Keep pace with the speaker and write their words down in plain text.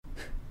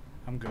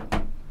I'm good.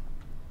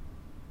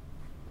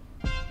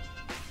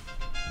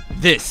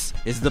 This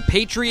is the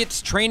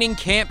Patriots Training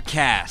Camp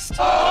Cast.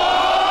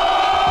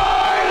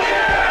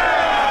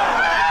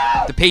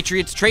 The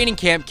Patriots Training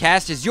Camp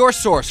Cast is your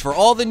source for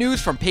all the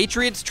news from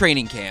Patriots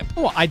Training Camp.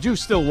 Well, I do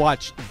still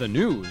watch the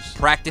news.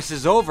 Practice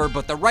is over,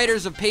 but the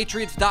writers of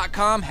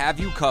Patriots.com have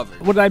you covered.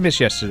 What did I miss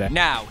yesterday?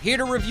 Now, here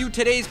to review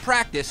today's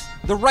practice,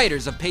 the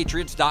writers of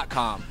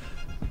Patriots.com.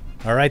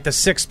 All right, the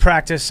sixth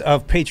practice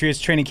of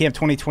Patriots Training Camp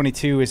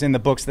 2022 is in the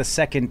books, the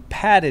second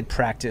padded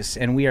practice,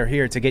 and we are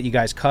here to get you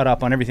guys caught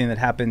up on everything that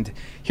happened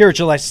here at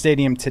Gillette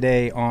Stadium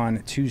today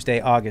on Tuesday,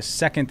 August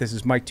 2nd. This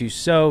is Mike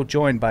Dussault,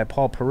 joined by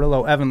Paul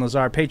Perillo, Evan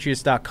Lazar,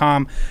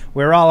 Patriots.com.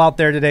 We're all out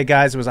there today,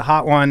 guys. It was a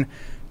hot one.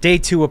 Day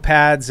two of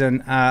pads,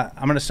 and I'm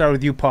going to start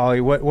with you, Paulie.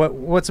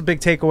 What's a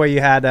big takeaway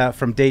you had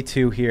from day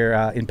two here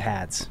in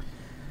pads?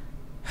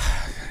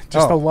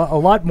 Just a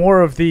lot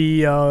more of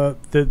the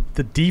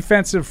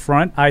defensive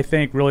front, I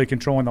think, really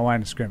controlling the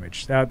line of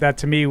scrimmage. That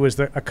to me was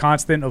a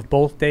constant of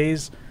both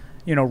days.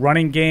 You know,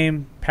 running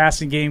game,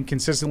 passing game,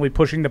 consistently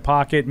pushing the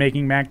pocket,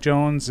 making Mac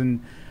Jones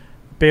and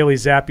Bailey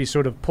Zappi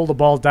sort of pull the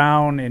ball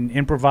down and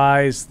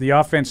improvise. The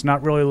offense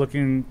not really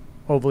looking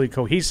overly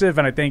cohesive,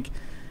 and I think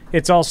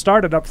it's all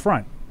started up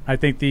front. I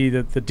think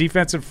the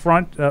defensive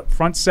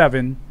front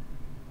seven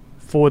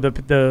for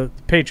the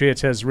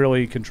Patriots has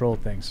really controlled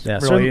things,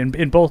 really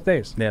in both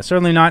days. Yeah,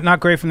 certainly not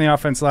great from the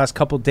offense the last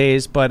couple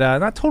days, but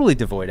not totally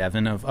devoid,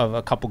 Evan, of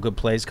a couple good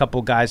plays, a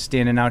couple guys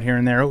standing out here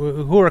and there.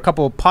 Who are a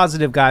couple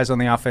positive guys on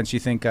the offense you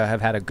think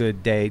have had a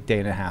good day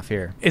and a half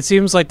here? It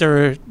seems like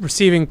the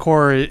receiving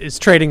core is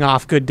trading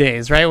off good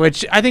days, right?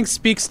 Which I think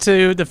speaks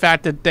to the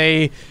fact that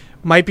they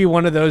might be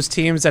one of those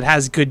teams that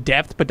has good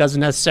depth but doesn't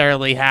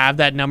necessarily have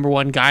that number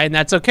one guy, and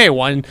that's okay.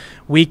 One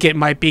week it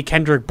might be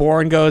Kendrick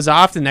Bourne goes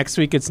off, the next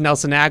week it's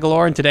Nelson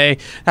Aguilar, and today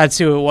that's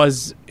who it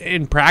was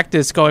in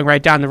practice, going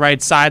right down the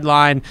right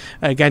sideline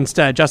against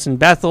Justin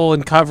Bethel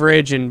in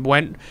coverage and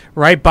went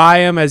right by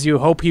him as you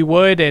hope he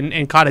would,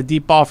 and caught a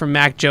deep ball from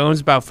Mac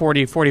Jones about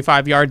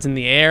 45 yards in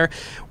the air.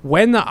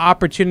 When the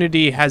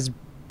opportunity has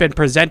been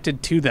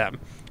presented to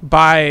them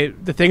by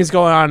the things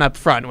going on up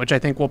front, which I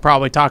think we'll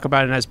probably talk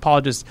about, and as Paul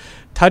just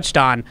touched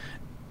on,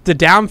 the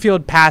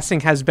downfield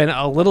passing has been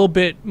a little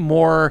bit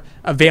more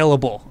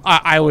available,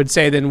 I would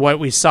say, than what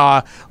we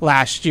saw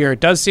last year. It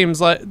does seem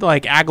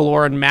like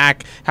Aguilar and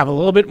Mac have a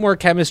little bit more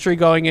chemistry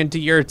going into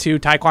year two.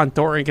 Tyquan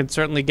Thornton can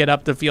certainly get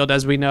up the field,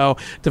 as we know.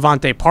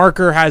 Devontae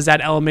Parker has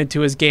that element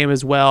to his game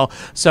as well.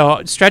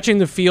 So stretching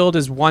the field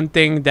is one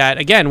thing that,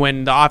 again,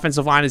 when the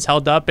offensive line is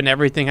held up and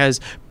everything has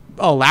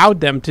allowed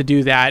them to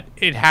do that,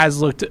 it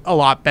has looked a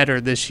lot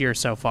better this year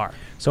so far.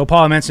 So,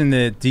 Paul, I mentioned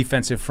the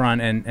defensive front,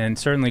 and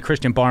certainly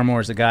Christian Barmore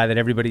is a guy that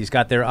everybody's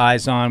got their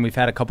eyes on. We've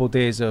had a couple of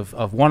days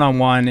of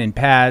one-on-one in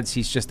pads.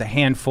 He's just a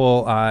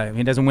handful.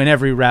 He doesn't win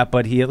every rep,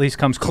 but he at least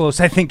comes close,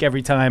 I think,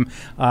 every time.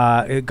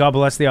 God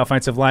bless the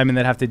offensive linemen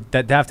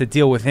that have to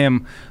deal with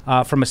him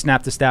from a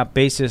snap-to-snap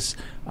basis.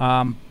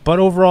 But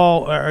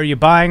overall, are you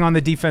buying on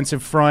the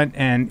defensive front?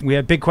 And we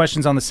have big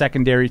questions on the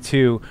secondary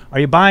too. Are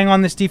you buying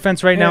on this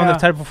defense right now and the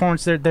type of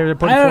performance they're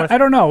putting forth? I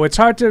don't know. It's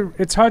hard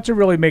to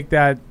really make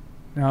that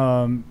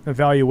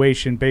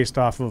evaluation based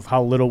off of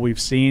how little we've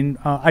seen.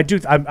 I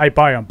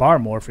buy on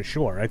Barmore for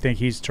sure. I think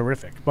he's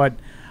terrific, but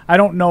I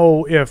don't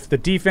know if the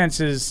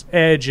defense's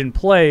edge in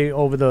play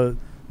over the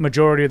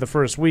majority of the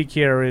first week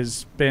here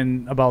has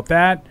been about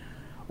that,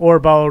 or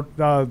about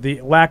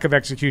the lack of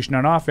execution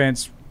on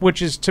offense,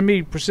 which is, to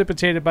me,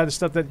 precipitated by the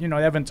stuff that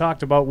Evan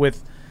talked about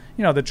with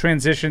the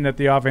transition that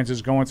the offense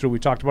is going through. We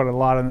talked about it a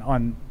lot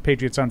on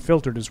Patriots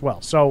Unfiltered as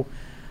well. So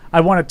I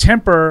want to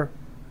temper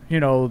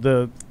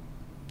the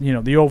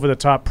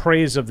over-the-top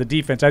praise of the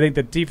defense. I think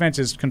the defense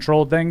has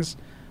controlled things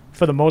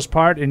for the most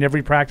part in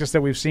every practice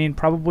that we've seen,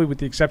 probably with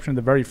the exception of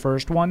the very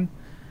first one.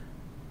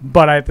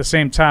 But at the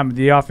same time,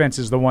 the offense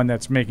is the one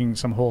that's making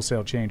some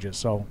wholesale changes.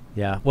 So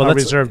yeah, well,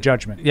 let's reserve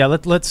judgment. Yeah,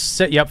 let's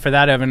set you up for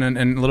that, Evan,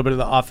 and a little bit of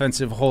the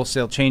offensive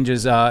wholesale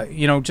changes.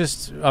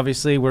 Just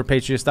obviously we're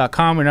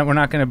Patriots.com. We're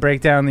not going to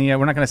break down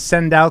we're not going to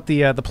send out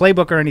the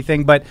playbook or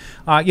anything. But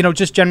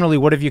just generally,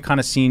 what have you kind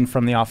of seen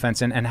from the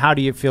offense, and how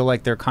do you feel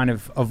like they're kind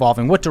of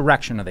evolving? What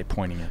direction are they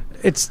pointing in?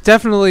 It's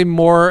definitely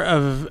more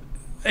of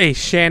a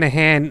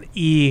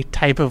Shanahan-y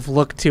type of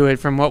look to it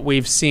from what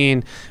we've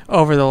seen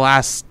over the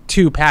last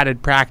two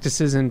padded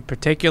practices in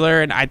particular.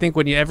 And I think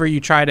whenever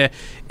you try to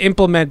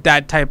implement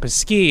that type of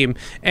scheme,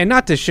 and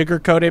not to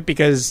sugarcoat it,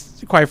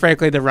 because quite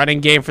frankly the running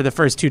game for the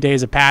first 2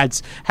 days of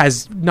pads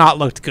has not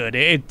looked good.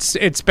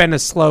 It's been a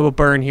slow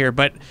burn here,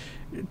 but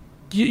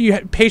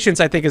patience,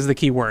 I think, is the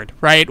key word,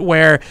 right?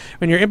 Where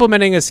when you're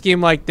implementing a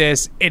scheme like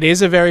this, it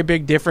is a very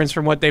big difference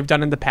from what they've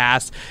done in the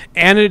past,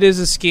 and it is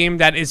a scheme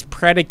that is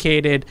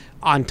predicated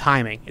on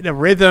timing. The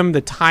rhythm,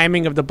 the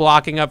timing of the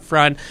blocking up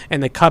front,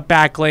 and the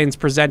cutback lanes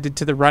presented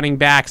to the running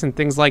backs and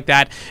things like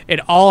that, it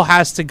all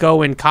has to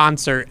go in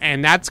concert,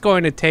 and that's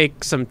going to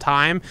take some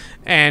time.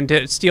 And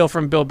to steal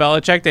from Bill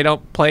Belichick, they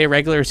don't play a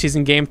regular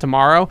season game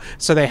tomorrow,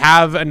 so they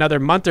have another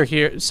month or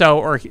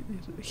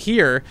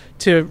here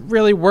to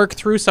really work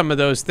through some of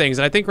those things.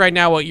 And I think right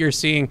now what you're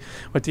seeing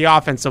with the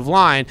offensive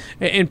line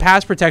in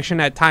pass protection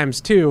at times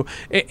too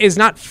is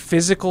not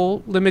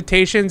physical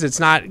limitations. It's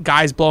not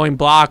guys blowing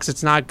blocks.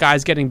 It's not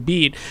guys getting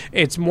beat.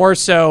 It's more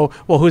so,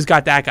 well, who's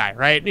got that guy,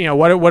 right?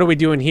 What are we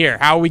doing here?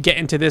 How are we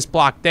getting to this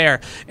block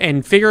there?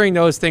 And figuring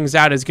those things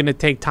out is going to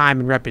take time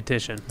and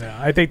repetition. Yeah,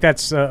 I think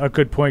that's a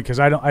good point, because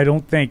I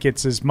don't think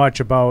it's as much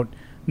about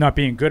not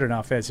being good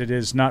enough as it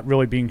is not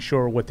really being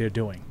sure what they're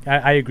doing.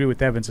 I agree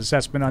with Evan's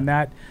assessment on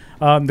that.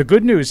 The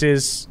good news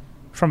is,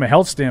 from a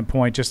health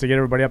standpoint, just to get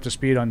everybody up to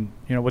speed on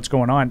what's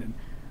going on,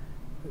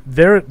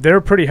 they're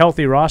a pretty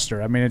healthy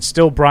roster. I mean, it's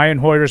still Brian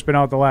Hoyer's been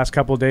out the last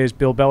couple of days.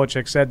 Bill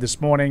Belichick said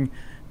this morning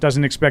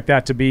doesn't expect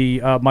that to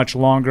be much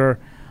longer.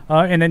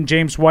 And then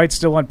James White's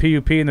still on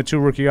PUP, and the two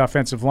rookie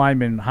offensive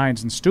linemen,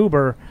 Hines and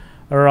Stuber,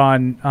 are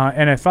on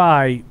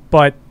NFI.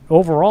 But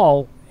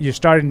overall, you're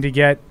starting to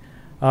get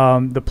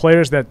the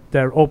players that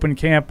are open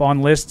camp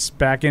on lists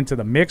back into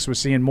the mix. We're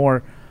seeing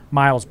more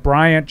Miles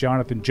Bryant,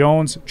 Jonathan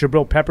Jones.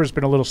 Jabril Pepper's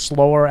been a little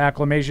slower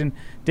acclimation.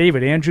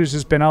 David Andrews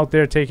has been out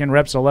there taking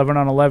reps 11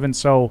 on 11.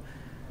 So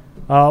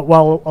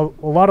while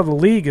a lot of the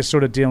league is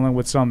sort of dealing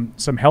with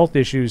some health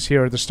issues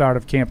here at the start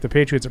of camp, the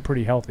Patriots are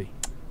pretty healthy.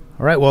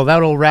 All right, well,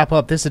 that'll wrap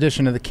up this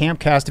edition of the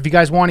Campcast. If you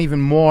guys want even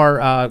more,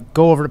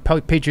 go over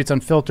to Patriots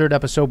Unfiltered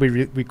episode we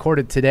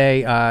recorded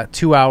today,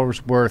 2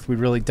 hours worth. We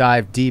really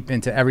dive deep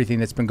into everything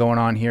that's been going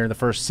on here the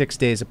first 6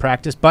 days of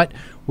practice. But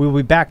we'll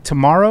be back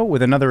tomorrow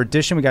with another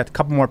edition. We got a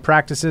couple more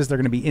practices. They're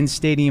going to be in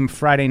stadium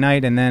Friday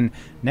night, and then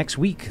next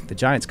week the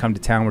Giants come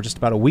to town. We're just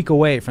about a week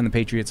away from the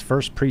Patriots'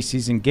 first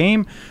preseason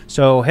game.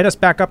 So hit us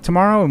back up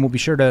tomorrow, and we'll be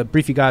sure to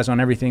brief you guys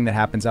on everything that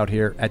happens out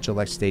here at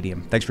Gillette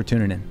Stadium. Thanks for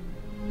tuning in.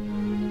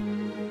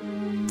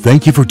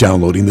 Thank you for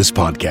downloading this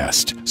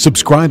podcast.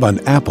 Subscribe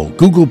on Apple,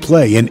 Google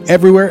Play, and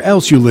everywhere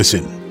else you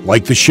listen.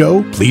 Like the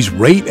show? Please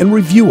rate and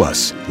review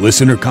us.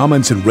 Listener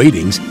comments and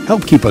ratings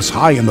help keep us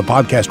high in the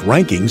podcast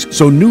rankings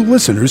so new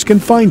listeners can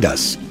find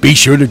us. Be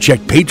sure to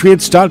check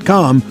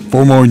Patriots.com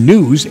for more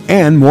news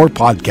and more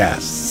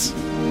podcasts.